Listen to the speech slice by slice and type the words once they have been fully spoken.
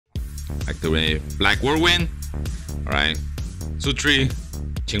Activate Black Whirlwind. All right. Sutri,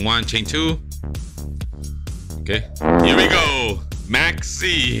 chain 1, chain 2. Okay. Here we go.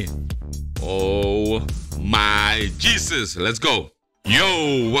 Maxi. Oh my Jesus. Let's go.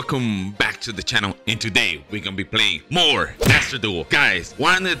 Yo, welcome back to the channel, and today we're gonna be playing more Master Duel. Guys,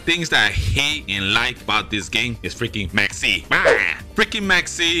 one of the things that I hate in life about this game is freaking Maxi. Freaking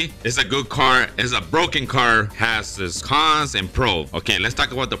Maxi is a good card, is a broken card, has its cons and pro. Okay, let's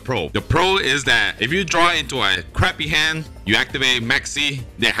talk about the pro. The pro is that if you draw into a crappy hand, you activate Maxi,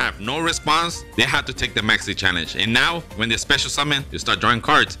 they have no response, they have to take the Maxi challenge. And now, when they special summon, you start drawing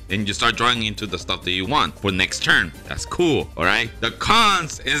cards, and you start drawing into the stuff that you want for next turn. That's cool, alright? The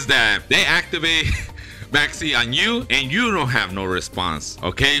cons is that they activate Maxi on you and you don't have no response,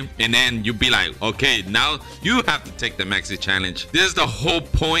 okay? And then you be like, okay, now you have to take the Maxi challenge. This is the whole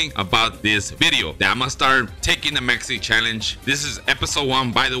point about this video, that I'm gonna start taking the Maxi challenge. This is episode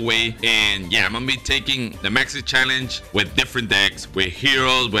 1, by the way, and yeah, I'm gonna be taking the Maxi challenge with different decks, with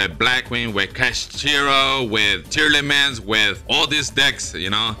heroes, with Blackwing, with Kashira, with tier limits, with all these decks, you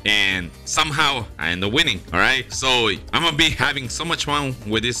know, and somehow I end up winning. All right, so I'm gonna be having so much fun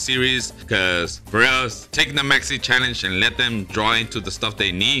with this series, because for us, taking the Maxi challenge and let them draw into the stuff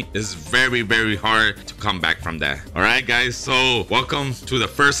they need is very, very hard to come back from that. All right, guys, so welcome to the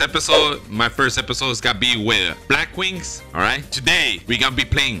first episode. My first episode is gonna be with Blackwings. All right, today we're gonna be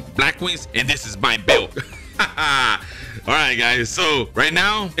playing Blackwings, and this is my build. All right, guys, so right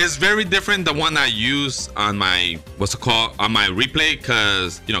now it's very different the one I use on my on my replay,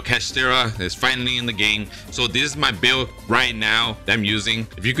 because you know Kashira is finally in the game. So this is my build right now that I'm using.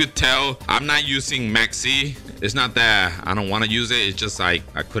 If you could tell, I'm not using Maxi. It's not that I don't want to use it, it's just like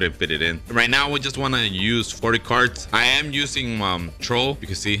I couldn't fit it in. Right now we just want to use 40 cards. I am using Troll, you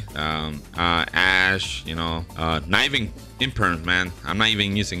can see, Ash, you know, not even Imperm, man. I'm not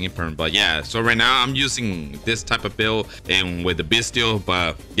even using Imperm, but yeah. So right now I'm using this type of build and with the Bestial,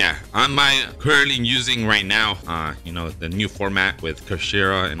 but yeah, I'm currently using right now, you know, the new format with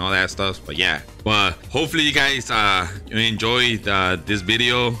Kashira and all that stuff. But yeah, but hopefully you guys enjoyed this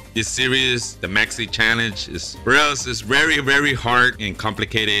video, this series. The Maxi challenge is for us, it's very, very hard and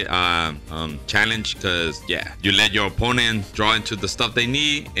complicated challenge, because yeah, you let your opponent draw into the stuff they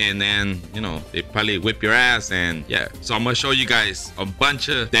need, and then you know they probably whip your ass. And yeah, so I'm gonna show you guys a bunch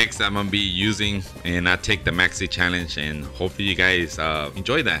of decks that I'm gonna be using, and I take the Maxi challenge, and hopefully you guys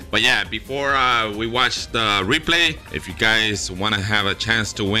enjoy that. But yeah, before we watch the replay, if you guys want to have a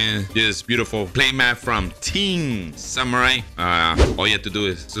chance to win this beautiful playmat from Team Samurai, all you have to do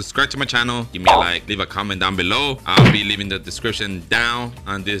is subscribe to my channel, give me a like, leave a comment down below. I'll be leaving the description down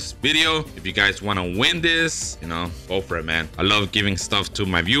on this video. If you guys want to win this, you know, go for it, man. I love giving stuff to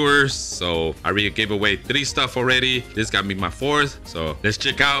my viewers, so I already gave away 3 stuff already. This got me my 4th, so let's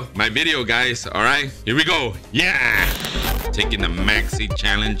check out my video, guys. All right, here we go. Yeah, taking the Maxi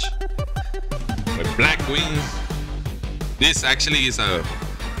challenge with Blackwing. This actually is a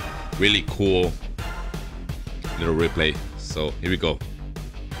really cool little replay. So here we go.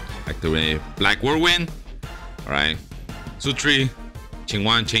 Activate Black Whirlwind. All right, Sutri, chain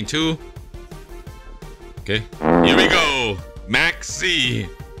 1, chain 2. Okay, here we go. Maxi.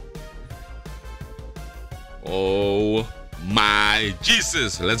 Oh my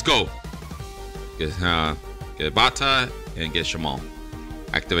Jesus. Let's go. Get Bata and get Shaman.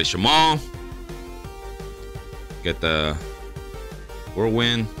 Activate Shaman. Get the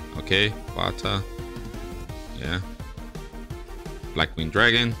Whirlwind. Okay, Bata. Yeah. Blackwing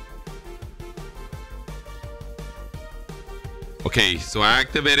Dragon. Okay, so I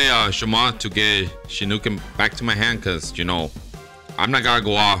activated Shaman to get Shinukin back to my hand, because you know I'm not gonna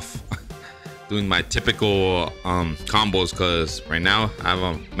go off doing my typical combos, because right now I have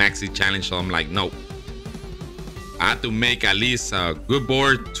a Maxi challenge. So I'm like, nope, I have to make at least a good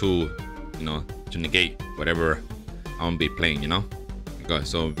board to, you know, to negate whatever I'm gonna be playing, you know. Okay,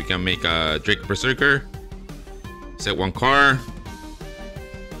 so we can make a Drake Berserker, set 1 card,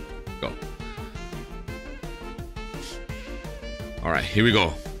 go. All right, here we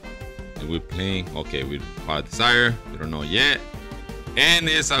go. We're playing, okay, with Power Desire, we don't know yet, and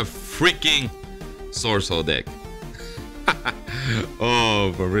it's a freaking Sword Soul deck.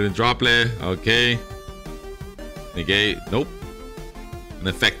 Oh, Forbidden Droplet, okay. Negate, nope.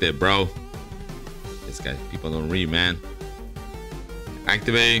 Unaffected, bro. This guy, people don't read, man.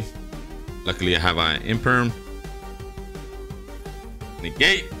 Activate. Luckily, I have an Imperm.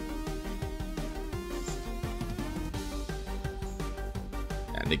 Negate.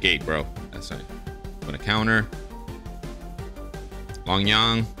 Yeah, negate, bro. That's right. I'm gonna counter. Long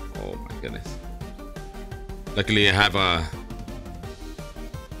Yang. Oh my goodness. Luckily, I have a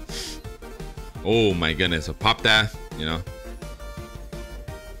Oh my goodness. So pop that, you know.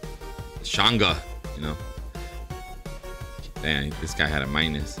 Shanga, you know. Damn, this guy had a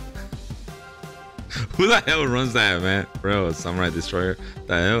minus. Who the hell runs that, man? Bro, Samurai Destroyer.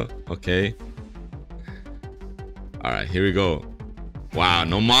 The hell? Okay. Alright, here we go. Wow,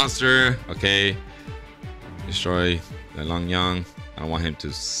 no monster. Okay. Destroy the Long Yang. I don't want him to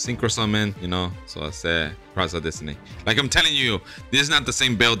synchro summon, you know. So I said Cross of Destiny. Like I'm telling you, this is not the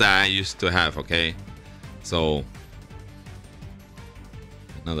same build that I used to have, okay? So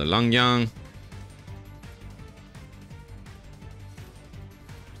another Long Yang.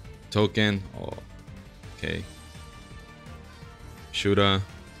 Token. Oh, okay. Shooter.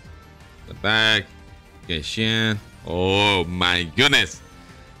 The bag. Okay, Xian. Oh my goodness.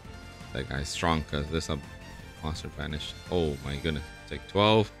 That guy's strong because there's a monster banished. Oh my goodness. Take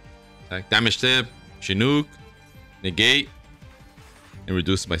 12. Attack. Damage tip. Chinook. Negate. And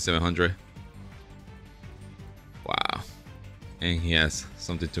reduce by 700. Wow. And he has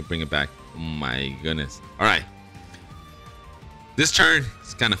something to bring it back. Oh my goodness. Alright. This turn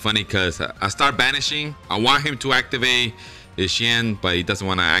is kind of funny because I start banishing. I want him to activate his Xian, but he doesn't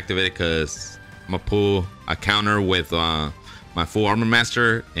want to activate it because I'm going to pull a counter with my full armor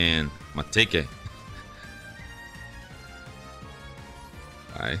master and I'm going to take it.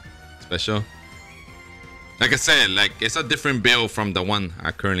 Alright, special. Like I said, like it's a different build from the one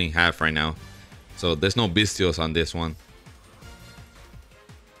I currently have right now. So there's no bestials on this one.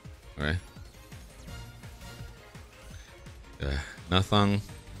 Alright. Nothing.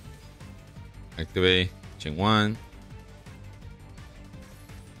 Activate. Chain 1.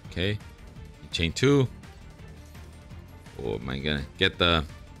 Okay. Chain 2. Oh my god. Get the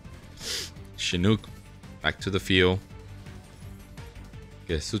Chinook back to the field.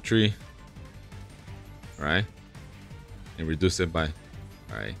 Get Sutri. Alright. And reduce it by.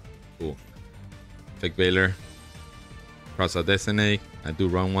 Alright. Cool. Fake Baylor. Cross of Destiny. I do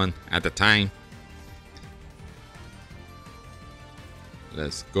run one at the time.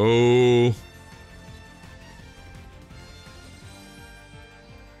 Let's go.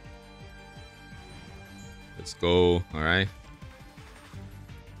 Let's go. All right.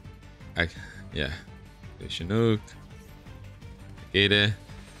 Yeah. The Chinook. Get it.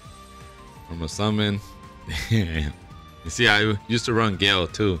 Normal summon. Damn. You see, I used to run Gale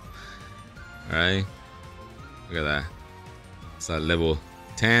too. All right. Look at that. It's at level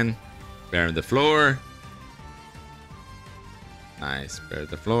 10. Bear on the floor. Nice. Bear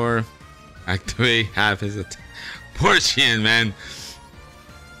the floor. Activate half his portion, man.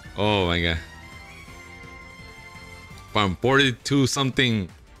 Oh my god. From 42 something.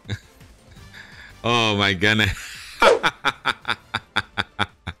 Oh my goodness.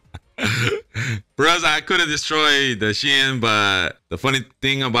 Bros, I could have destroyed the Xian, but the funny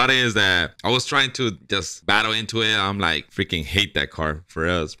thing about it is that I was trying to just battle into it. I'm like, freaking hate that card for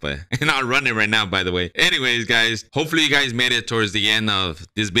us, but and I'll run it right now, by the way. Anyways, guys, hopefully you guys made it towards the end of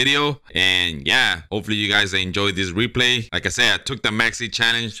this video. And yeah, hopefully you guys enjoyed this replay. Like I said, I took the Maxi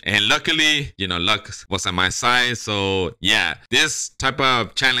challenge and luckily, you know, luck was on my side. So yeah, this type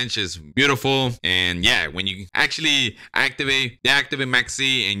of challenge is beautiful. And yeah, when you actually deactivate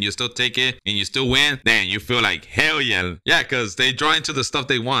Maxi and you still take it and you still win, then you feel like hell yeah. Yeah, because they draw into the stuff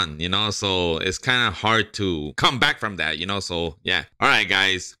they want, you know, so it's kind of hard to come back from that, you know. So yeah. All right,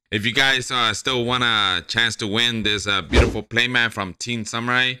 guys, if you guys still want a chance to win this beautiful playmat from Team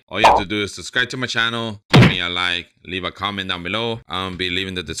Samurai, all you have to do is subscribe to my channel, give me a like, leave a comment down below. I'll be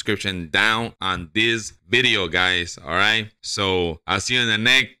leaving the description down on this video, guys. All right, so I'll see you in the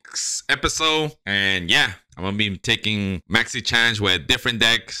next episode. And yeah, I'm gonna be taking Maxi challenge with a different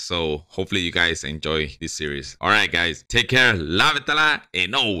deck, so hopefully you guys enjoy this series. All right, guys, take care, love it a lot,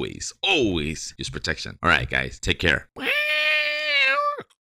 and always use protection. All right, guys, take care.